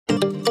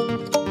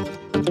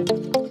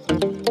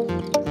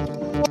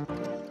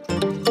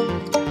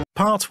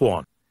Part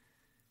 1.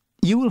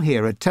 You will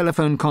hear a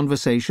telephone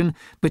conversation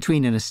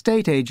between an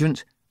estate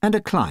agent and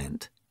a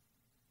client.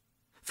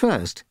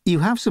 First, you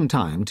have some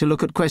time to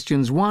look at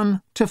questions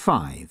 1 to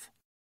 5.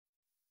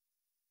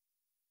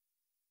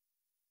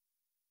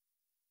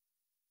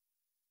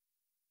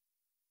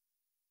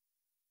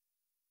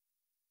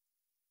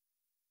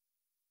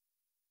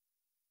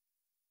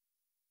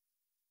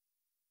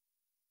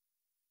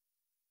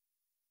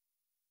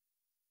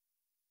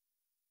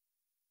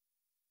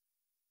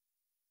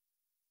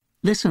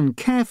 Listen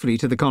carefully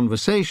to the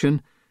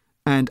conversation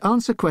and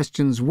answer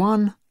questions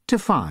 1 to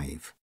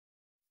 5.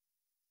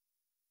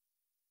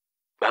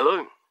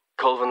 Hello,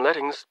 Colvin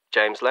Lettings,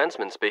 James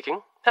Landsman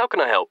speaking. How can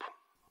I help?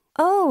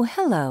 Oh,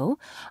 hello.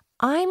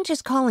 I'm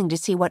just calling to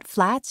see what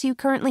flats you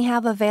currently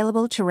have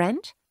available to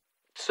rent.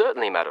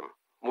 Certainly, madam.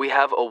 We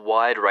have a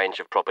wide range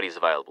of properties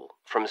available,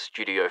 from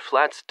studio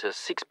flats to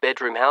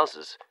 6-bedroom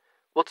houses.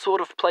 What sort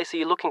of place are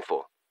you looking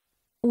for?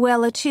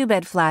 Well, a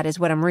 2-bed flat is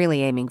what I'm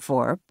really aiming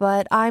for,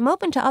 but I'm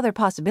open to other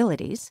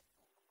possibilities.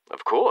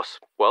 Of course.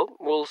 Well,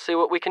 we'll see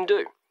what we can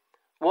do.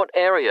 What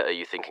area are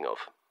you thinking of?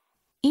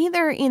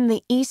 Either in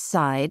the east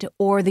side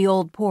or the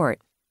old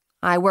port.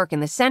 I work in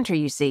the center,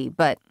 you see,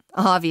 but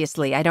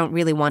obviously I don't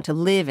really want to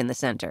live in the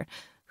center.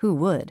 Who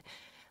would?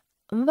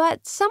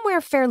 But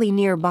somewhere fairly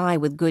nearby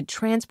with good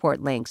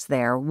transport links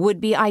there would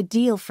be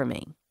ideal for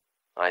me.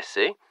 I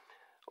see.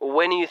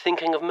 When are you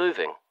thinking of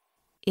moving?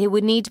 It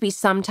would need to be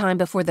sometime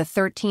before the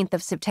 13th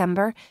of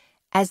September,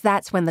 as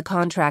that's when the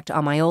contract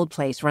on my old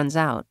place runs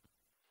out.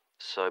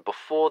 So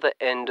before the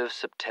end of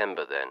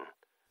September, then?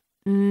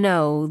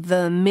 No,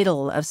 the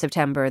middle of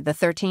September, the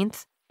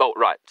 13th. Oh,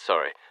 right,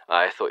 sorry.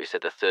 I thought you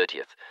said the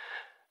 30th.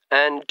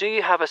 And do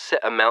you have a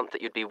set amount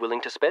that you'd be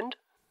willing to spend?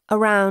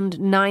 Around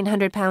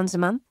 £900 a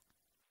month.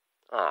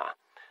 Ah.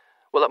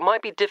 Well, it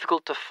might be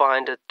difficult to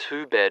find a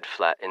 2-bed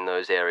flat in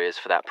those areas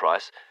for that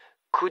price.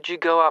 Could you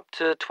go up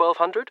to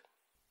 1,200?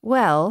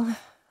 Well,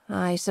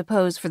 I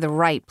suppose for the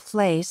right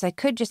place, I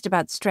could just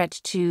about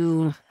stretch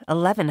to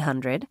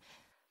 1,100.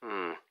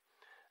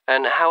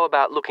 And how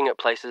about looking at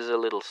places a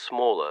little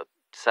smaller,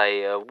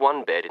 say a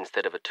 1-bed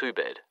instead of a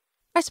 2-bed?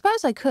 I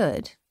suppose I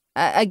could.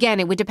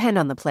 Again, it would depend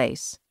on the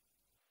place.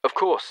 Of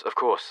course, of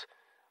course.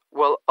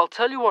 Well, I'll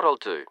tell you what I'll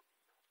do.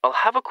 I'll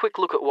have a quick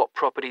look at what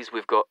properties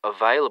we've got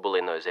available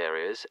in those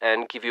areas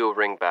and give you a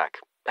ring back.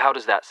 How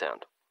does that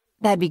sound?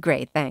 That'd be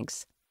great,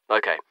 thanks.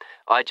 Okay.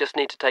 I just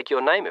need to take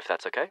your name if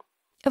that's okay.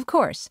 Of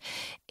course.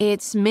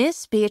 It's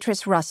Miss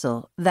Beatrice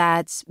Russell.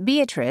 That's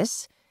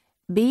Beatrice,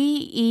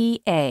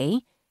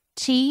 Beatrice,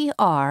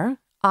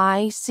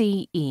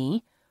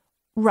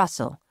 Russell,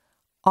 Russell.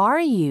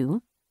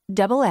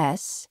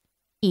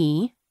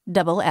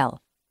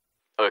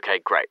 Okay,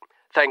 great.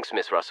 Thanks,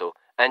 Miss Russell.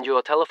 And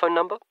your telephone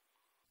number?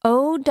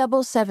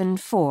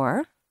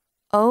 0774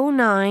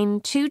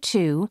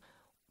 0922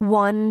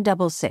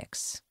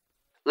 166.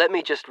 Let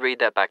me just read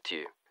that back to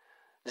you.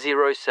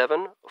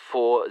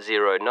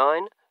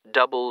 07409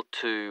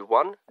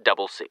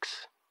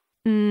 22166.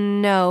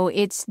 No,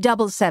 it's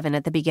 77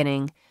 at the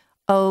beginning.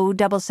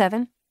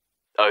 077?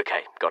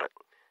 Okay, got it.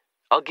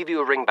 I'll give you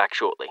a ring back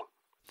shortly.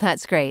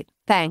 That's great.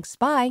 Thanks.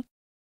 Bye.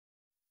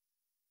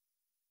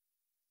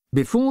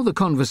 Before the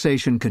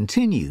conversation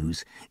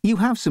continues, you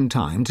have some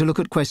time to look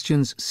at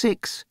questions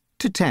 6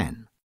 to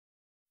 10.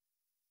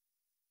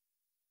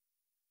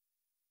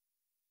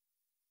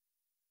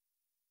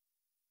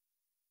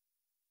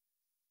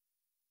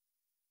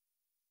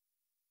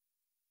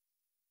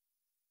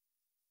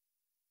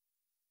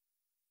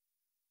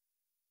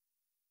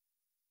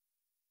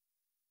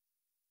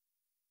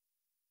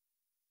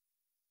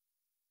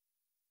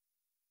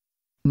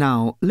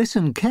 Now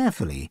listen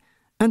carefully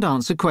and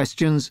answer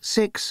questions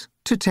 6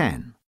 to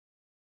 10.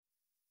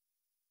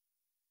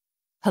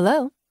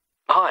 Hello?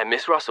 Hi,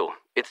 Miss Russell.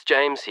 It's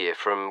James here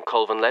from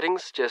Colvin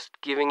Lettings, just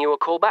giving you a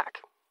call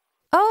back.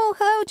 Oh,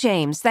 hello,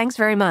 James. Thanks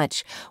very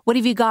much. What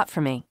have you got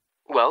for me?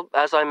 Well,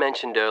 as I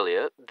mentioned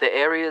earlier, the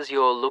areas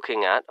you're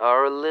looking at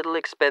are a little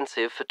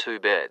expensive for 2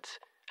 beds.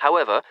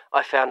 However,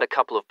 I found a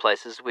couple of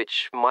places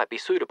which might be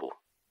suitable.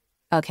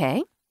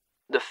 Okay.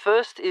 The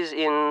first is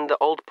in the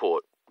Old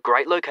Port.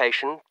 Great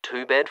location,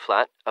 2-bed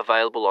flat,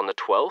 available on the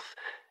 12th.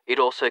 It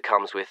also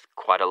comes with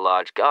quite a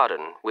large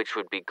garden, which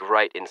would be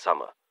great in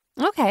summer.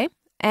 Okay.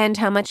 And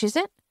how much is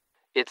it?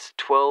 It's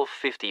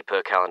 $12.50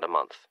 per calendar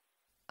month.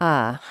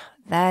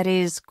 That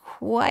is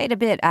quite a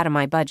bit out of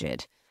my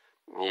budget.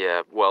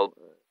 Yeah, well,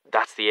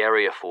 that's the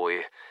area for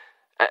you.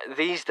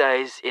 These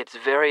days, it's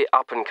very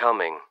up and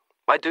coming.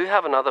 I do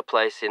have another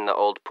place in the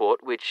Old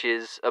Port, which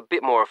is a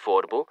bit more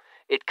affordable.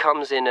 It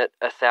comes in at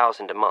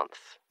 $1,000 a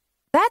month.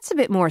 That's a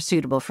bit more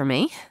suitable for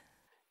me.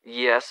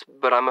 Yes,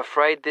 but I'm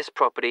afraid this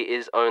property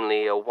is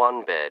only a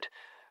 1-bed.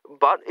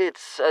 But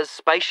it's as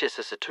spacious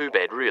as a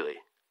 2-bed, really.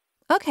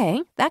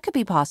 Okay, that could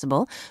be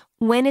possible.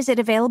 When is it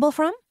available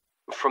from?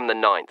 From the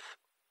 9th.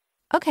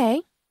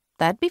 Okay,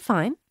 that'd be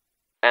fine.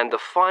 And the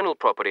final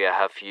property I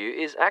have for you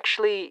is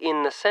actually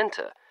in the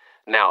centre.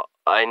 Now,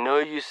 I know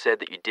you said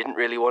that you didn't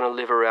really want to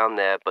live around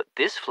there, but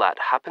this flat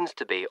happens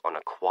to be on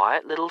a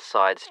quiet little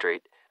side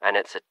street and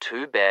it's a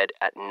 2-bed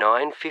at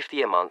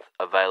 $9.50 a month,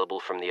 available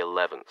from the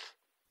 11th.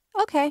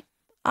 Okay,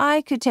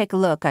 I could take a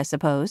look, I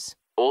suppose.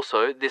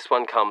 Also, this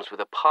one comes with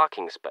a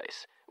parking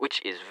space,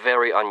 which is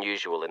very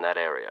unusual in that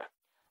area.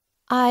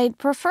 I'd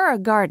prefer a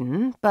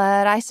garden,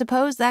 but I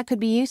suppose that could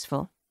be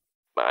useful.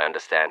 I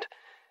understand.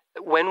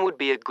 When would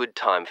be a good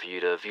time for you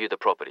to view the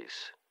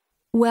properties?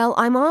 Well,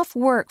 I'm off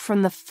work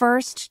from the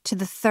 1st to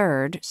the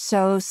 3rd,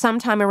 so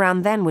sometime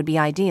around then would be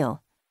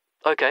ideal.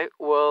 Okay,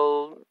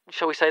 well,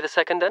 shall we say the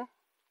 2nd then?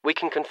 We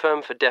can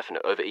confirm for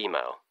definite over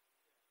email.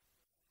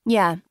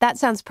 Yeah, that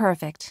sounds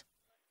perfect.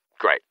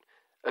 Great.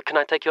 Can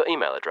I take your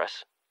email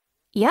address?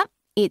 Yep,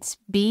 it's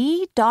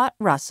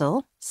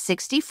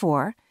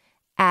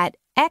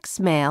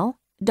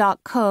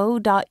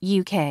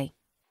b.russell64@xmail.co.uk.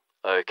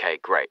 Okay,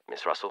 great,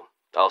 Miss Russell.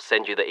 I'll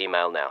send you the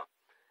email now.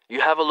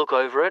 You have a look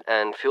over it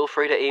and feel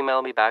free to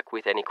email me back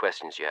with any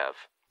questions you have.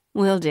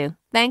 Will do.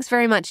 Thanks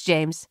very much,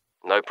 James.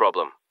 No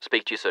problem.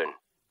 Speak to you soon.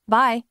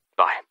 Bye.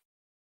 Bye.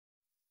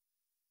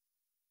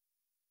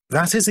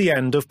 That is the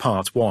end of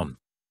part 1.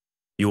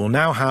 You will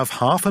now have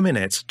half a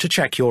minute to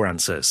check your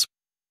answers.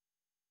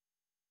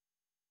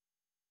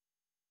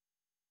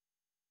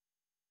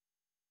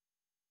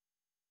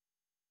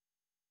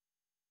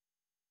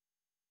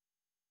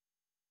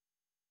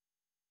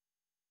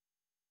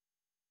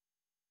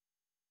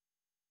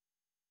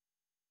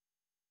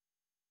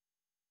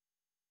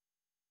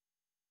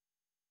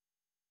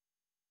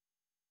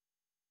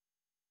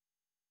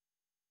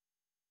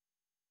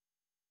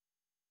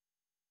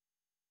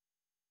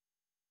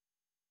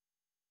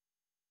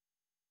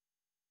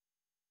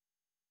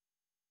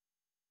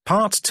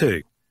 Part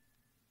 2.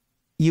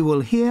 You will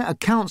hear a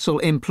council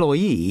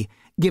employee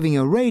giving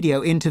a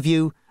radio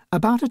interview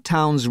about a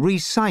town's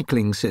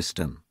recycling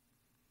system.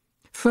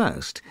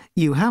 First,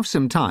 you have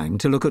some time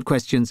to look at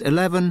questions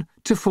 11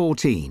 to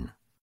 14.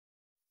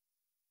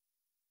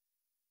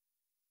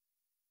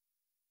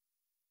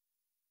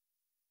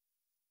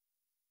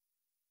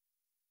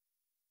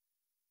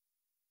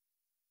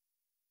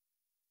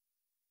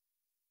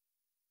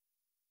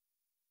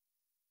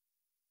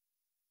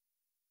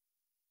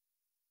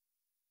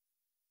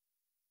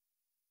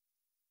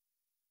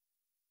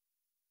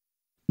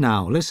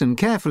 Now listen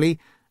carefully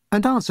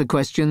and answer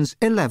questions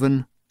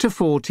 11 to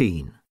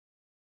 14.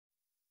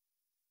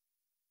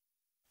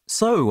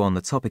 So, on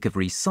the topic of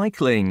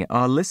recycling,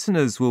 our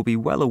listeners will be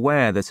well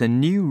aware that a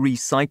new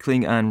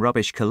recycling and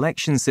rubbish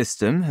collection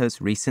system has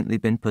recently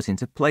been put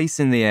into place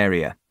in the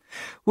area.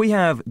 We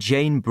have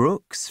Jane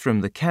Brooks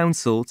from the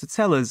council to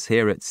tell us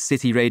here at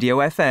City Radio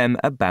FM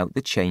about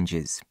the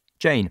changes.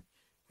 Jane.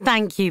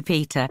 Thank you,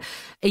 Peter.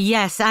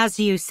 Yes, as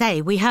you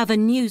say, we have a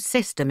new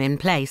system in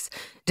place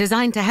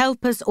designed to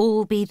help us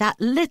all be that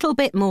little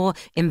bit more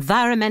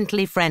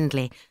environmentally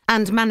friendly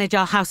and manage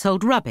our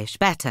household rubbish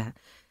better.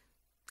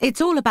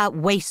 It's all about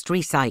waste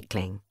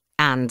recycling.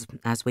 And,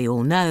 as we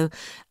all know,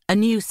 a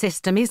new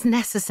system is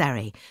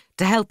necessary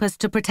to help us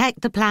to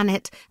protect the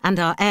planet and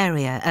our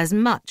area as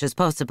much as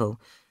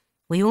possible.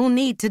 We all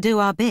need to do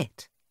our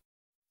bit.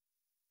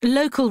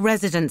 Local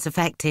residents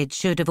affected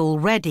should have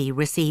already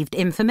received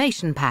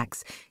information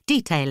packs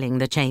detailing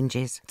the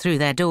changes through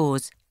their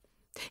doors.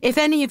 If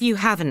any of you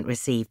haven't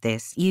received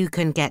this, you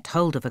can get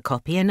hold of a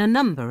copy in a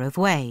number of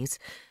ways.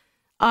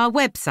 Our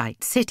website,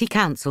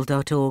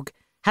 citycouncil.org,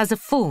 has a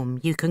form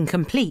you can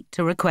complete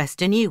to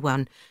request a new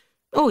one,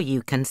 or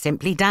you can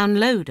simply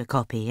download a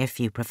copy if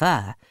you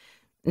prefer.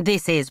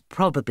 This is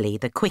probably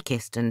the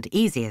quickest and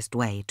easiest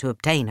way to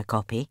obtain a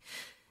copy.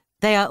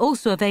 They are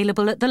also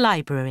available at the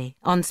library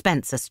on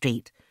Spencer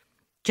Street.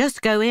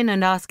 Just go in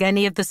and ask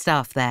any of the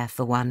staff there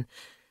for one.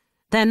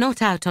 They're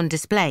not out on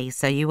display,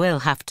 so you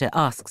will have to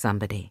ask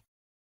somebody.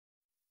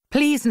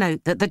 Please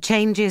note that the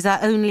changes are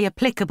only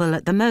applicable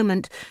at the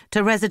moment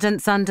to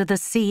residents under the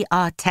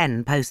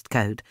CR10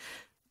 postcode.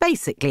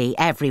 Basically,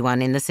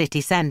 everyone in the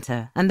city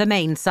centre and the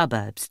main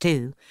suburbs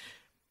too.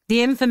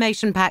 The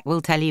information pack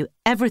will tell you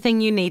everything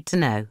you need to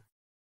know.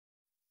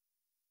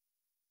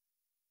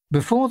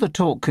 Before the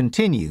talk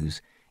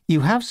continues, you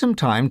have some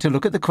time to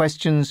look at the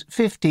questions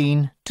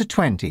 15 to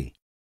 20.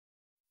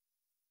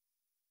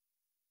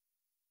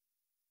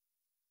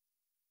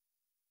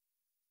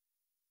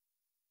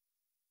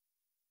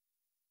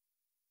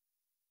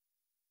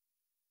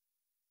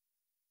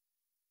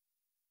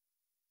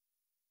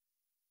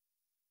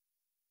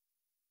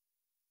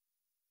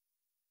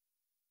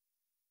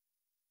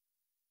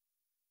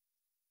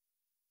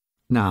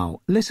 Now,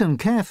 listen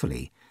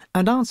carefully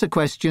and answer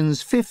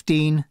questions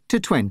 15 to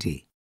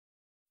 20.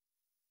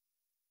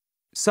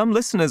 Some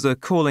listeners are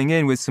calling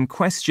in with some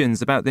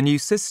questions about the new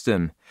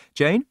system.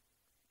 Jane?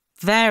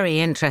 Very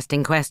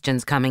interesting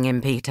questions coming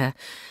in, Peter.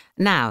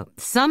 Now,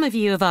 some of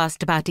you have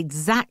asked about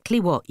exactly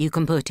what you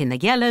can put in the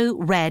yellow,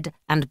 red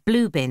and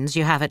blue bins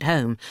you have at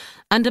home,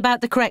 and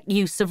about the correct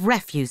use of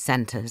refuse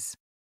centres.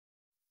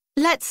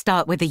 Let's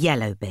start with the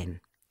yellow bin.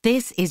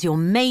 This is your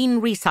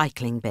main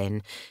recycling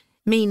bin,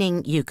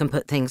 meaning you can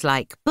put things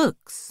like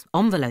books,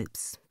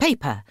 envelopes,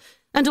 paper,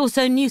 and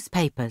also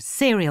newspapers,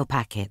 cereal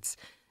packets,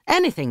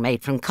 anything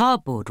made from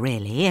cardboard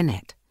really in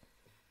it.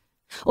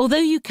 Although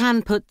you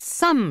can put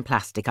some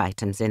plastic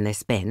items in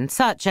this bin,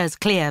 such as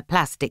clear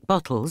plastic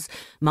bottles,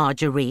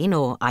 margarine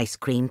or ice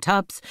cream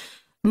tubs,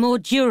 more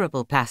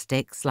durable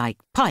plastics like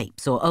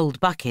pipes or old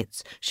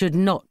buckets should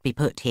not be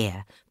put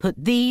here. Put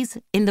these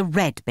in the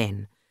red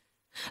bin.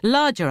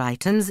 Larger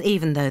items,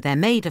 even though they're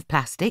made of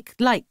plastic,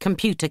 like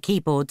computer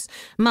keyboards,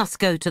 must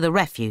go to the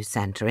refuse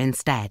centre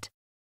instead.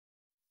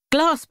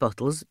 Glass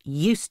bottles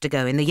used to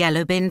go in the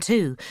yellow bin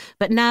too,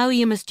 but now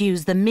you must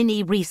use the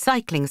mini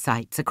recycling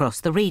sites across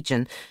the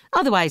region,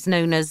 otherwise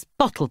known as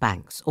bottle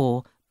banks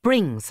or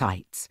bring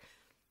sites.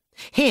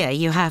 Here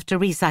you have to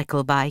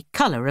recycle by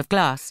colour of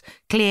glass,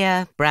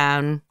 clear,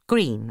 brown,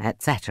 green,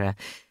 etc.,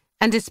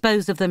 and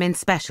dispose of them in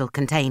special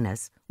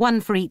containers, one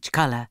for each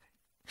colour.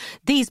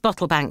 These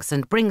bottle banks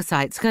and bring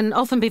sites can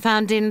often be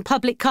found in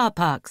public car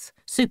parks,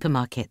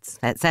 supermarkets,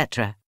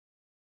 etc.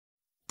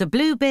 The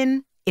blue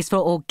bin is for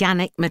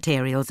organic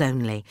materials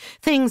only.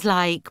 Things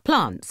like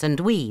plants and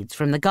weeds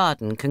from the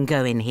garden can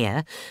go in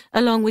here,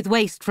 along with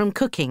waste from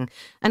cooking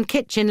and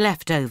kitchen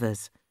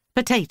leftovers,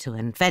 potato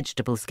and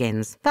vegetable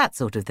skins, that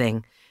sort of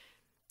thing.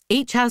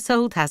 Each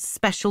household has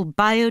special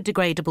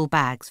biodegradable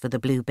bags for the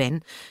blue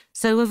bin,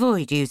 so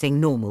avoid using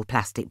normal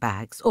plastic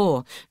bags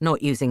or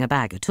not using a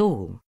bag at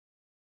all.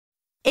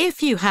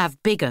 If you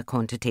have bigger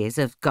quantities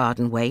of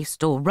garden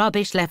waste or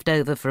rubbish left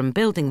over from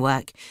building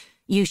work,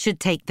 you should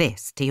take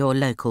this to your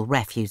local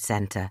refuse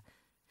centre.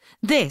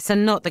 This,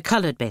 and not the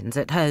coloured bins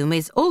at home,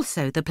 is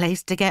also the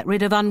place to get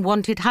rid of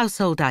unwanted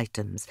household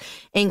items,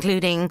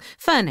 including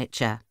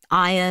furniture,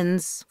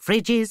 irons,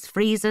 fridges,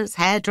 freezers,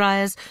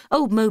 hairdryers,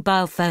 old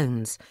mobile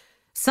phones.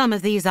 Some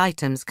of these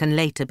items can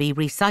later be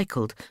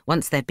recycled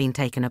once they've been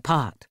taken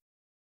apart.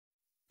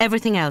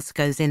 Everything else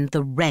goes in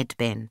the red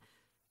bin,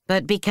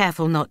 but be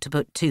careful not to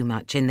put too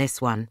much in this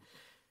one.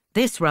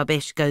 This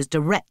rubbish goes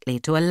directly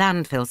to a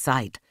landfill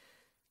site,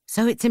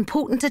 so it's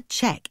important to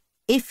check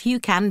if you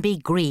can be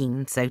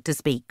green, so to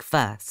speak,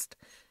 first.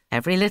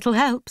 Every little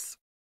helps.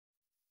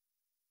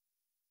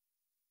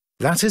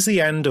 That is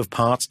the end of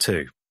part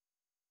 2.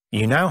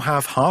 You now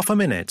have half a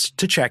minute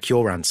to check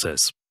your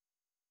answers.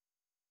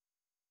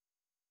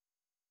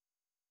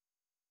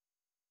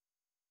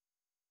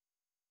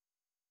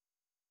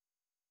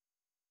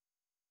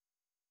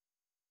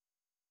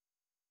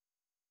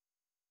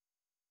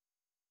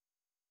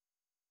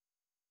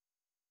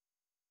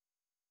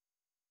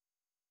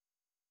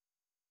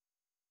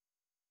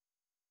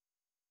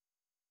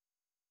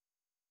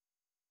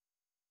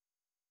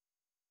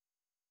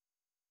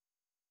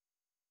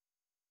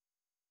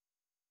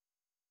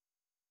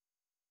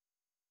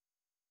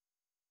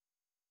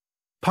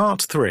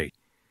 Part 3.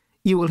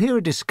 You will hear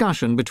a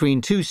discussion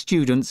between two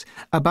students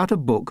about a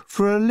book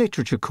for a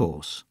literature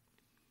course.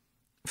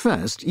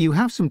 First, you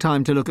have some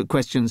time to look at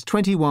questions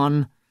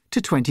 21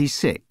 to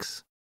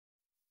 26.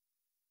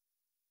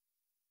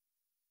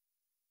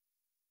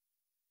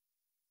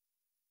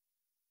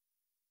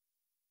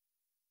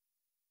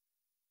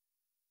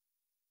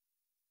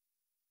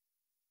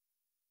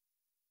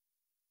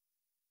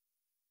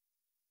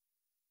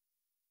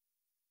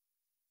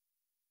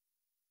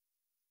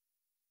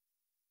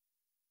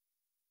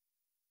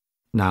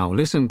 Now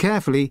listen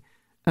carefully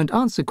and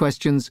answer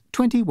questions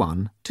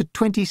 21 to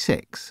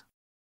 26.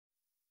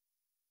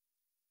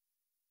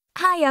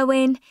 Hi,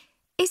 Owen.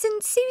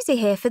 Isn't Susie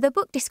here for the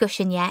book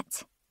discussion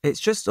yet? It's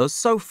just us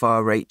so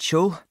far,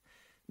 Rachel.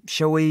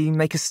 Shall we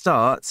make a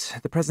start?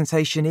 The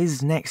presentation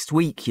is next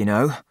week, you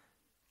know.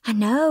 I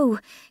know.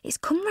 It's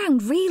come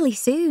round really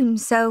soon,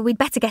 so we'd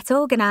better get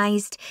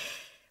organised.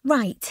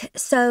 Right,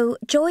 so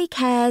Joy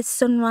Care's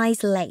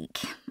Sunrise Lake.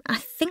 I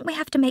think we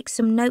have to make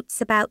some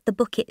notes about the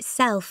book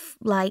itself,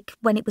 like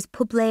when it was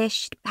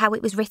published, how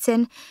it was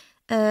written,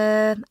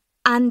 and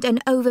an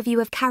overview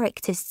of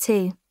characters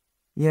too.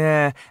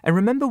 Yeah, and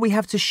remember we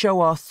have to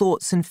show our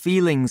thoughts and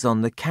feelings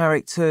on the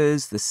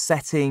characters, the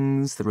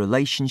settings, the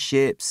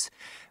relationships.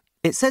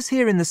 It says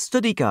here in the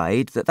study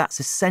guide that that's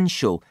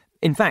essential,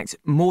 in fact,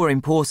 more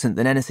important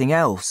than anything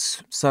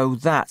else, so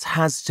that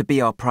has to be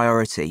our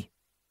priority.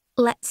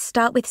 Let's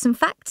start with some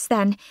facts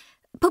then.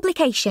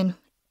 Publication.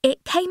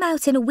 It came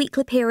out in a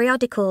weekly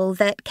periodical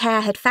that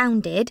Care had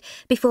founded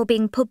before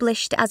being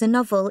published as a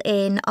novel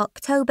in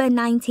October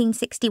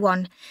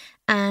 1961.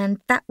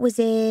 And that was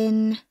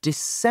in...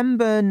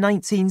 December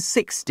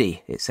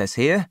 1960, it says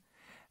here.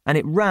 And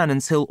it ran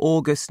until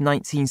August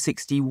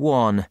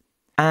 1961.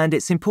 And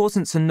it's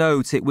important to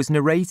note it was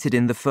narrated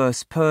in the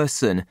first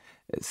person,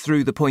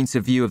 through the point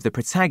of view of the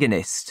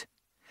protagonist.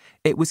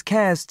 It was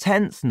Care's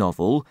 10th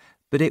novel,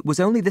 but it was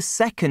only the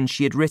second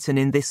she had written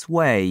in this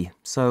way,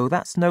 so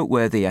that's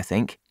noteworthy, I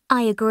think.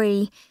 I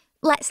agree.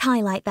 Let's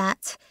highlight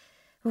that.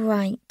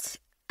 Right.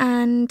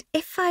 And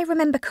if I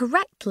remember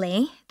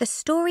correctly, the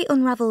story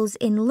unravels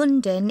in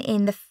London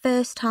in the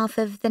first half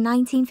of the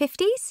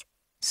 1950s?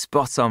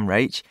 Spot on,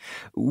 Rach.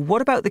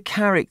 What about the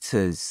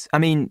characters? I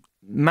mean,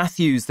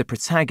 Matthew's the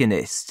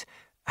protagonist.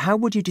 How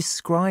would you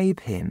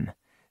describe him?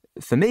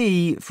 For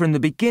me, from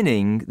the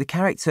beginning, the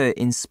character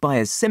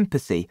inspires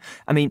sympathy.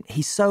 I mean,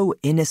 he's so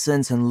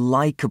innocent and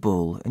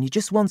likeable, and you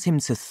just want him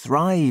to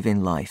thrive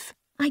in life.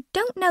 I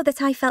don't know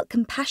that I felt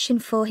compassion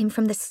for him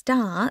from the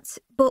start,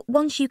 but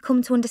once you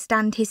come to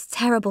understand his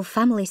terrible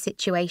family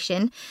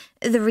situation,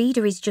 the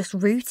reader is just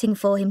rooting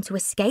for him to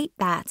escape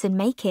that and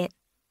make it.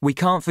 We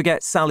can't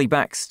forget Sally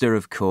Baxter,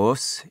 of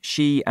course.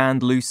 She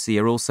and Lucy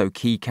are also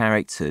key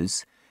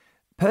characters.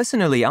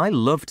 Personally, I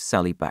loved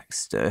Sally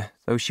Baxter,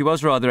 though she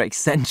was rather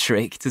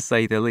eccentric, to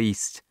say the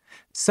least.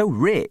 So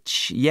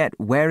rich, yet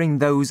wearing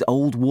those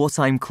old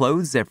wartime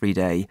clothes every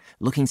day,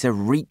 looking to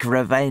wreak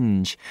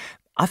revenge.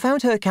 I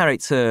found her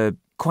character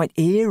quite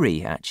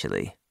eerie,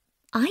 actually.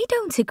 I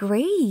don't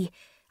agree.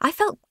 I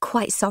felt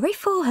quite sorry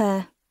for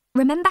her.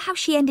 Remember how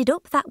she ended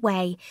up that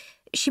way?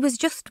 She was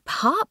just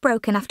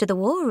heartbroken after the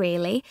war,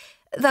 really.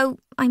 Though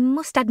I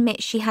must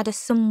admit she had a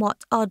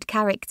somewhat odd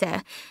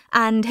character,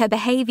 and her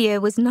behaviour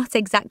was not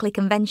exactly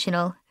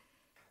conventional.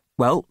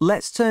 Well,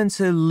 let's turn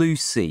to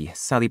Lucy,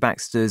 Sally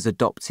Baxter's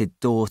adopted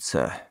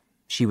daughter.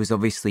 She was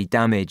obviously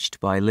damaged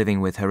by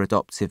living with her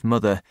adoptive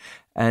mother,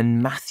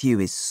 and Matthew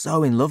is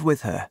so in love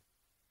with her.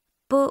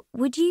 But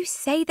would you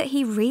say that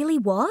he really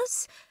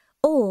was?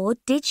 Or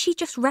did she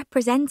just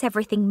represent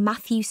everything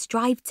Matthew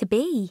strived to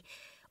be?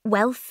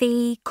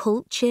 Wealthy,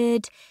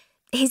 cultured.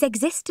 His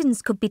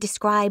existence could be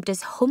described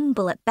as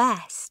humble at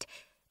best.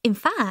 In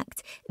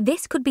fact,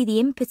 this could be the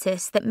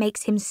impetus that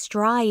makes him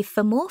strive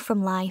for more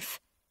from life.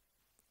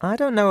 I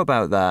don't know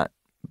about that,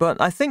 but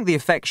I think the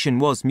affection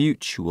was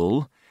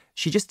mutual.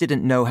 She just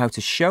didn't know how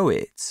to show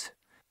it.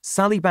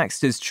 Sally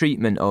Baxter's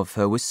treatment of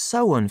her was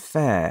so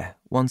unfair,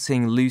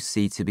 wanting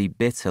Lucy to be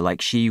bitter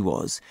like she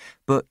was,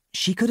 but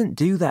she couldn't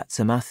do that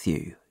to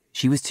Matthew.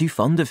 She was too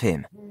fond of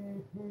him.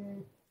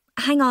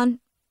 Hang on,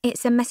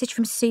 it's a message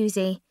from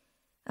Susie.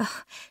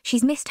 Ugh,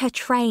 she's missed her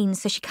train,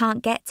 so she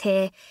can't get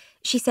here.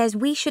 She says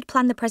we should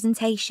plan the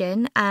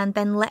presentation and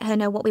then let her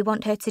know what we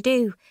want her to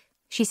do.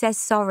 She says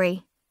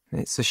sorry.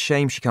 It's a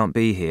shame she can't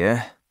be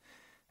here.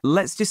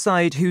 Let's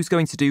decide who's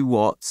going to do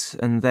what,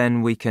 and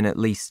then we can at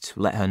least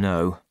let her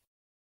know.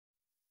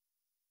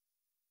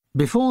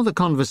 Before the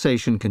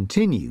conversation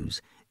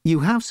continues, you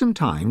have some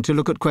time to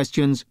look at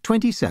questions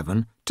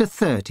 27 to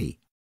 30.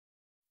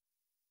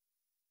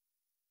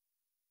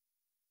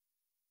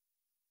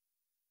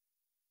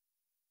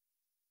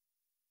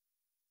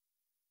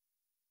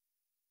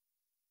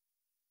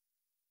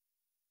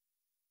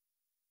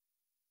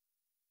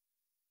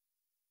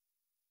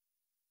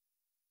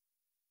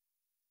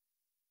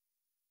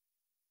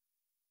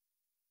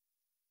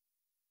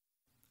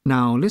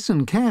 Now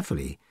listen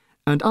carefully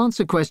and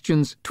answer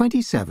questions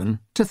 27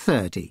 to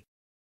 30.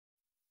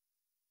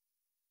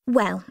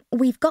 Well,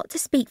 we've got to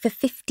speak for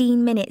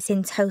 15 minutes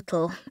in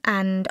total,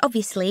 and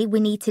obviously we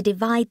need to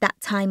divide that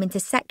time into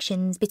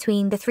sections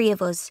between the three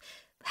of us.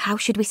 How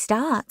should we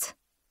start?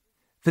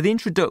 For the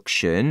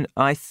introduction,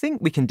 I think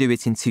we can do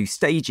it in 2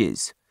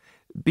 stages.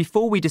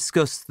 Before we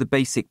discuss the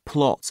basic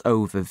plot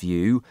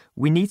overview,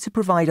 we need to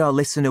provide our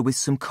listener with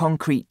some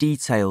concrete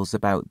details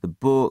about the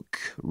book,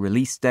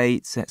 release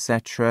dates,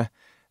 etc.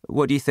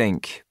 What do you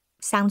think?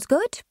 Sounds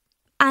good.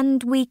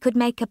 And we could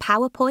make a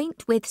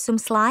PowerPoint with some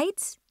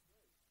slides?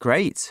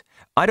 Great.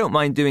 I don't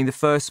mind doing the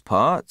first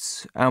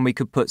part, and we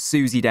could put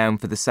Susie down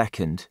for the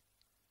second.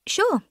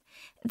 Sure.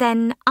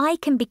 Then I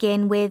can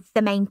begin with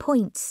the main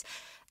points.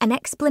 An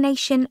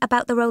explanation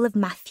about the role of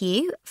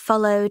Matthew,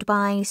 followed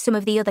by some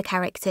of the other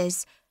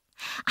characters.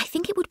 I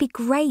think it would be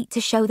great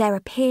to show their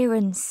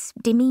appearance,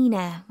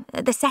 demeanour,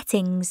 the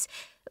settings.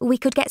 We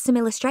could get some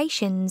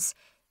illustrations.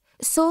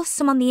 Source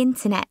some on the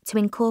internet to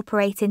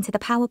incorporate into the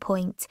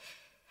PowerPoint.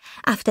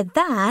 After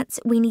that,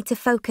 we need to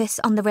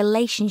focus on the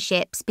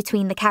relationships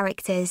between the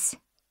characters.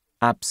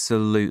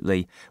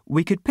 Absolutely.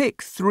 We could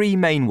pick 3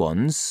 main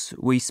ones.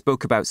 We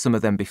spoke about some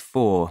of them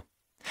before.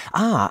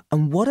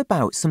 And what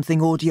about something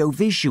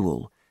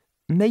audiovisual?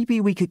 Maybe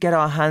we could get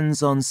our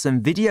hands on some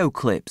video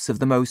clips of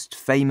the most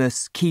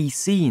famous key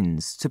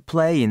scenes to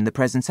play in the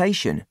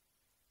presentation.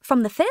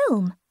 From the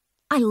film?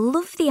 I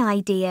love the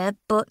idea,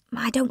 but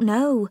I don't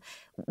know.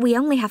 We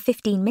only have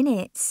 15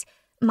 minutes.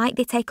 Might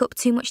they take up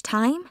too much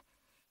time?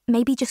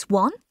 Maybe just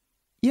one?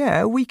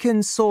 Yeah, we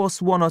can source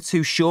 1 or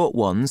 2 short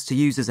ones to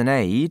use as an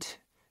aid.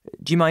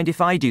 Do you mind if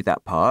I do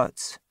that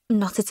part?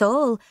 Not at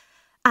all.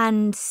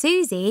 And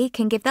Susie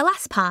can give the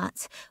last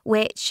part,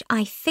 which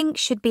I think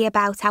should be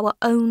about our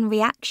own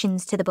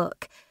reactions to the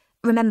book.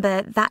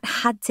 Remember, that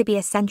had to be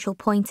a central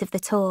point of the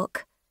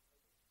talk.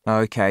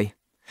 OK.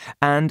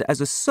 And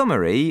as a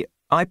summary,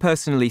 I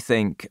personally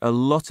think a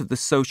lot of the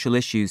social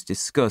issues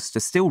discussed are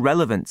still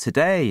relevant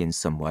today in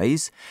some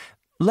ways.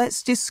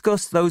 Let's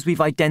discuss those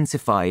we've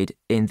identified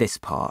in this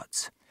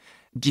part.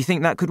 Do you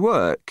think that could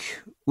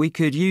work? We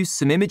could use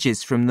some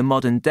images from the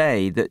modern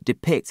day that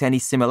depict any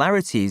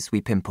similarities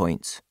we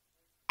pinpoint.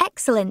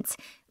 Excellent.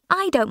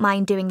 I don't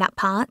mind doing that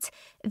part.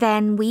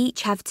 Then we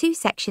each have 2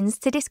 sections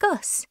to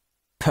discuss.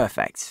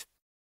 Perfect.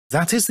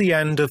 That is the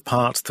end of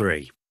part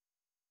 3.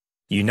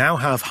 You now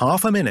have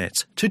half a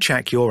minute to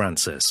check your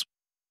answers.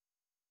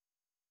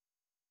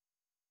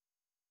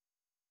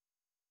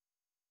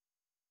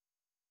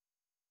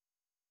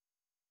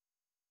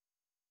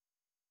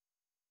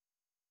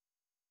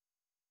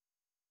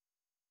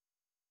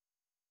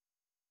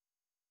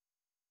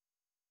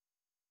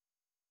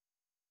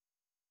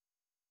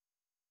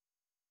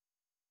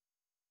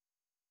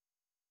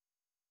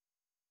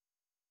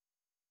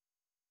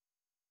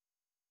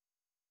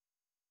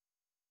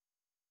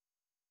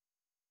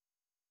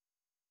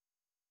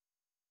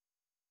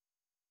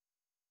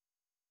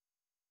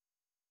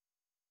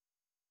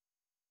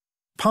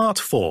 Part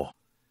 4.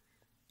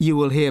 You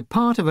will hear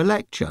part of a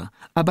lecture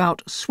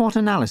about SWOT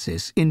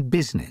analysis in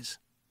business.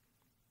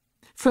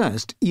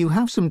 First, you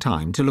have some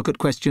time to look at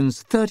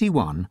questions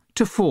 31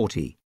 to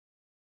 40.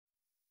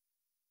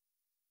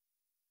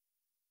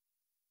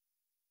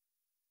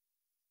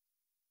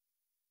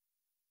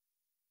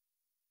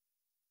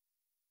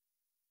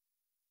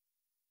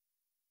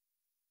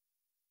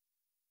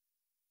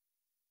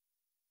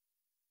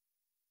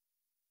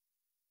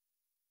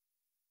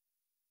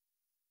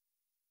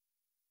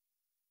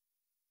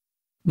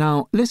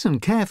 Now listen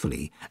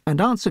carefully and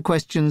answer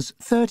questions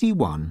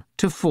 31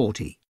 to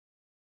 40.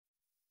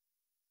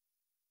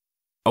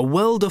 A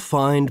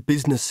well-defined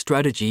business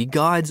strategy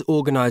guides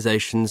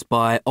organisations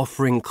by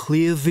offering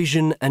clear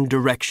vision and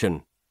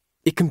direction.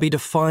 It can be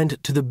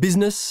defined to the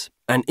business,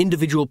 an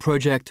individual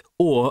project,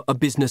 or a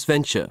business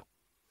venture.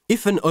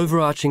 If an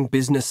overarching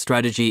business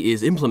strategy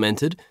is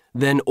implemented,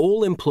 then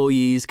all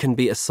employees can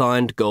be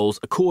assigned goals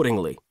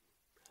accordingly.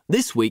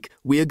 This week,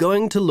 we are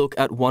going to look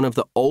at one of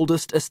the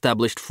oldest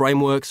established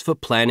frameworks for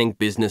planning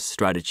business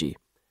strategy,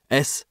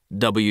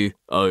 SWOT,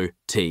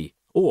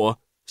 or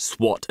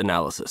SWOT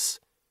analysis.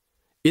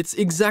 Its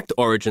exact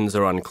origins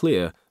are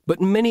unclear,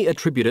 but many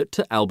attribute it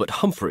to Albert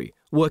Humphrey,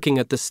 working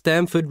at the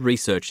Stanford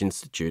Research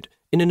Institute,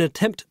 in an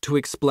attempt to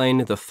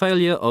explain the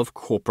failure of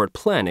corporate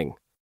planning.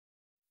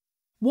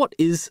 What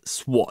is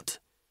SWOT?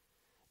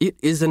 It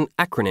is an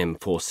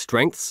acronym for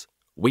strengths,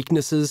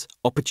 weaknesses,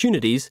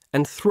 opportunities,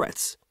 and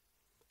threats.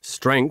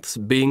 Strengths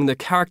being the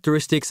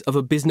characteristics of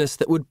a business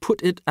that would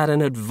put it at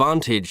an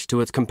advantage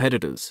to its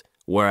competitors,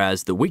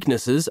 whereas the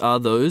weaknesses are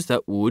those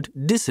that would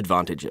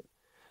disadvantage it.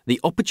 The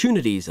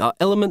opportunities are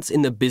elements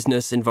in the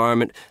business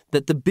environment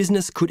that the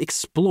business could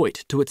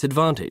exploit to its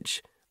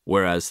advantage,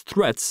 whereas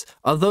threats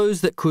are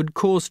those that could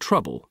cause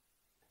trouble.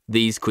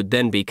 These could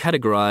then be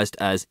categorized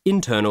as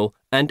internal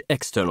and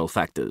external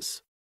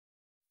factors.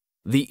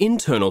 The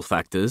internal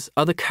factors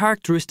are the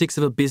characteristics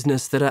of a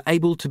business that are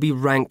able to be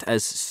ranked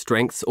as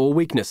strengths or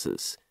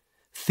weaknesses.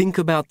 Think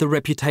about the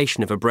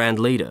reputation of a brand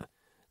leader.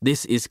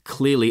 This is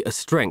clearly a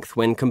strength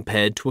when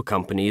compared to a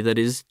company that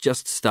is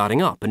just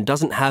starting up and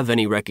doesn't have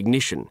any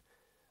recognition.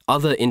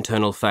 Other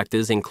internal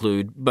factors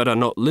include, but are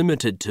not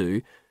limited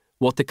to,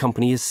 what the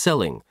company is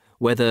selling,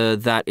 whether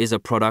that is a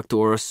product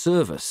or a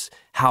service,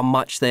 how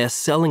much they are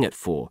selling it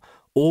for,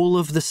 all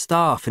of the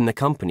staff in the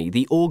company,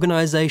 the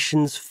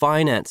organization's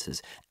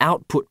finances,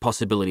 output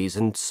possibilities,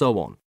 and so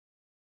on.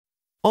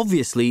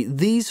 Obviously,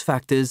 these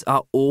factors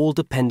are all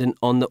dependent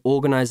on the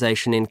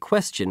organization in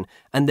question,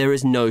 and there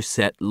is no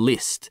set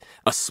list.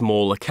 A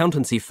small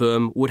accountancy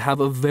firm would have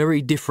a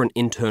very different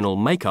internal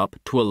makeup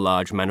to a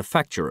large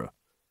manufacturer.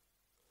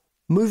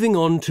 Moving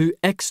on to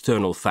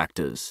external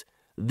factors.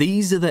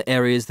 These are the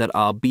areas that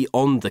are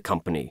beyond the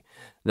company.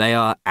 They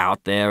are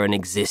out there and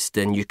exist,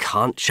 and you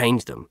can't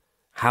change them.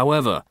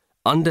 However,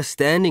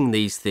 understanding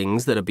these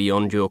things that are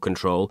beyond your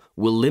control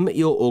will limit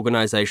your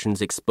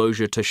organization's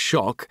exposure to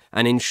shock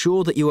and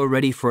ensure that you are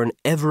ready for an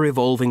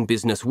ever-evolving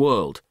business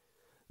world.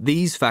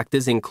 These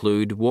factors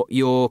include what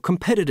your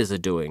competitors are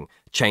doing,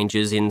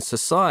 changes in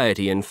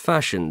society and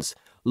fashions,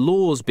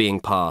 laws being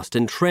passed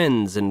and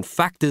trends and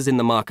factors in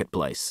the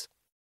marketplace.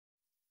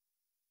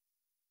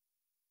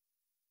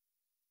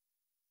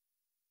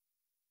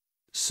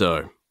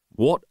 So,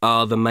 what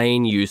are the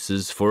main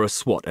uses for a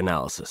SWOT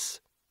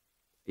analysis?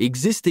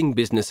 Existing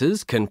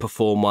businesses can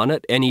perform one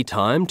at any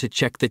time to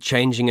check the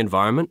changing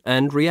environment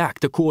and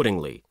react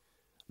accordingly.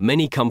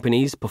 Many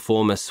companies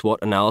perform a SWOT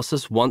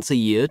analysis once a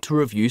year to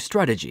review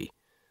strategy.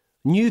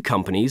 New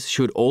companies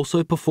should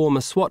also perform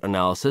a SWOT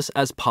analysis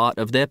as part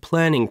of their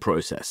planning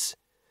process.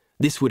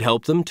 This would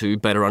help them to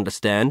better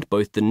understand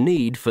both the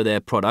need for their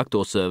product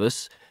or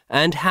service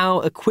and how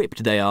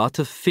equipped they are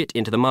to fit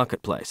into the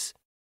marketplace.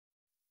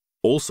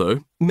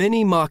 Also,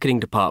 many marketing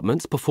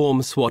departments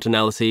perform SWOT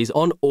analyses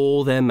on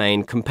all their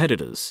main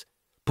competitors.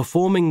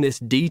 Performing this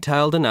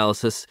detailed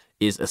analysis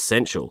is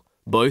essential,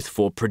 both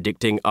for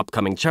predicting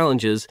upcoming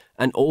challenges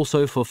and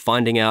also for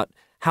finding out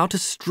how to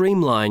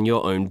streamline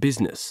your own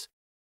business.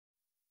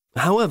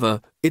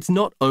 However, it's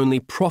not only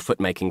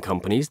profit-making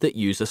companies that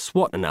use a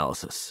SWOT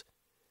analysis.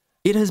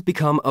 It has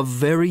become a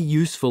very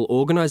useful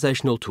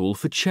organizational tool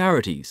for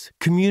charities,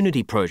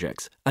 community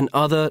projects, and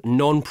other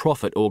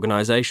non-profit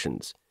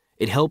organizations.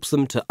 It helps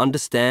them to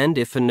understand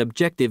if an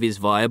objective is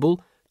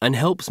viable and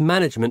helps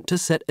management to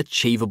set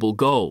achievable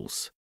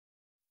goals.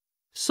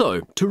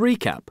 So, to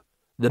recap,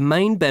 the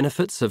main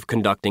benefits of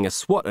conducting a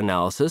SWOT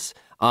analysis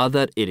are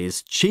that it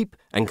is cheap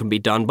and can be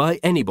done by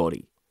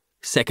anybody.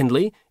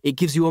 Secondly, it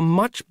gives you a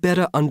much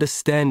better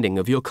understanding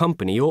of your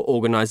company or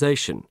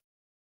organization.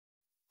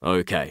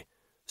 Okay,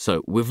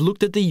 so we've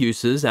looked at the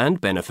uses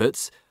and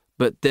benefits,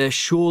 but there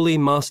surely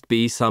must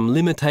be some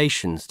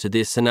limitations to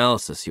this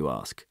analysis, you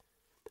ask.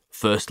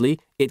 Firstly,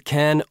 it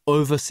can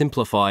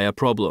oversimplify a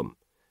problem.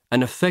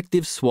 An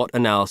effective SWOT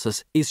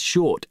analysis is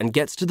short and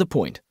gets to the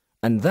point,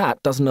 and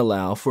that doesn't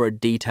allow for a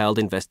detailed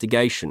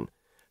investigation.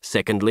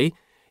 Secondly,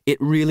 it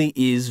really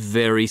is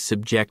very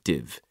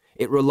subjective.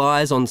 It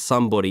relies on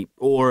somebody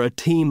or a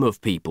team of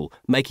people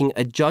making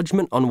a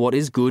judgment on what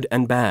is good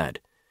and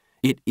bad.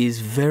 It is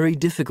very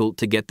difficult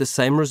to get the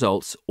same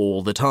results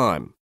all the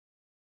time.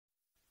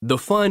 The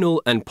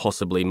final and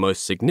possibly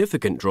most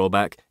significant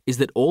drawback is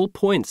that all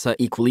points are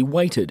equally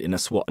weighted in a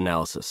SWOT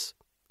analysis.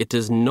 It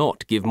does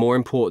not give more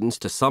importance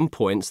to some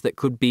points that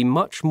could be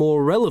much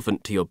more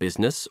relevant to your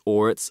business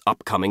or its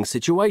upcoming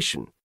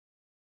situation.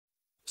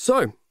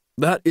 So,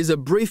 that is a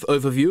brief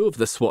overview of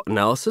the SWOT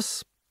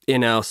analysis.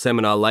 In our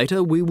seminar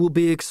later, we will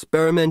be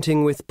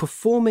experimenting with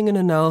performing an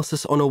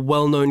analysis on a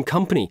well-known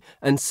company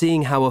and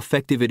seeing how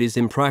effective it is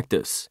in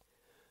practice.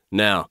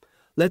 Now,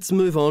 let's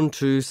move on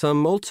to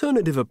some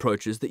alternative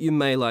approaches that you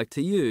may like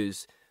to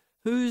use.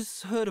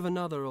 Who's heard of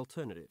another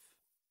alternative?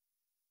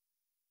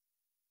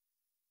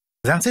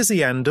 That is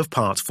the end of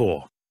part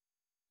 4.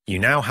 You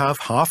now have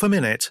half a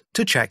minute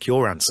to check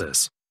your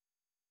answers.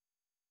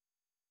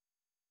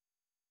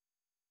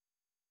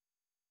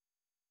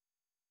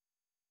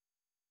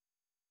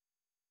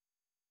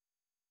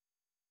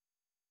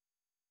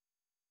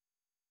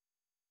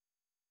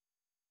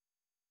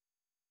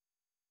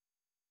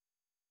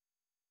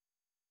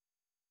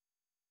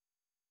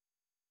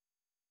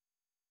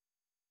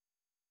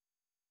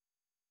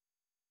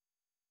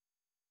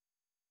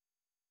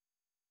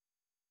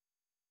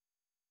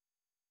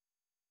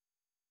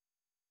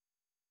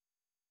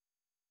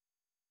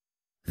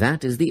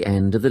 That is the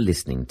end of the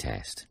listening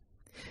test.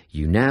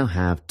 You now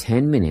have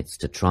 10 minutes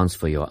to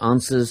transfer your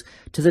answers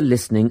to the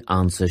listening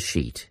answer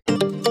sheet.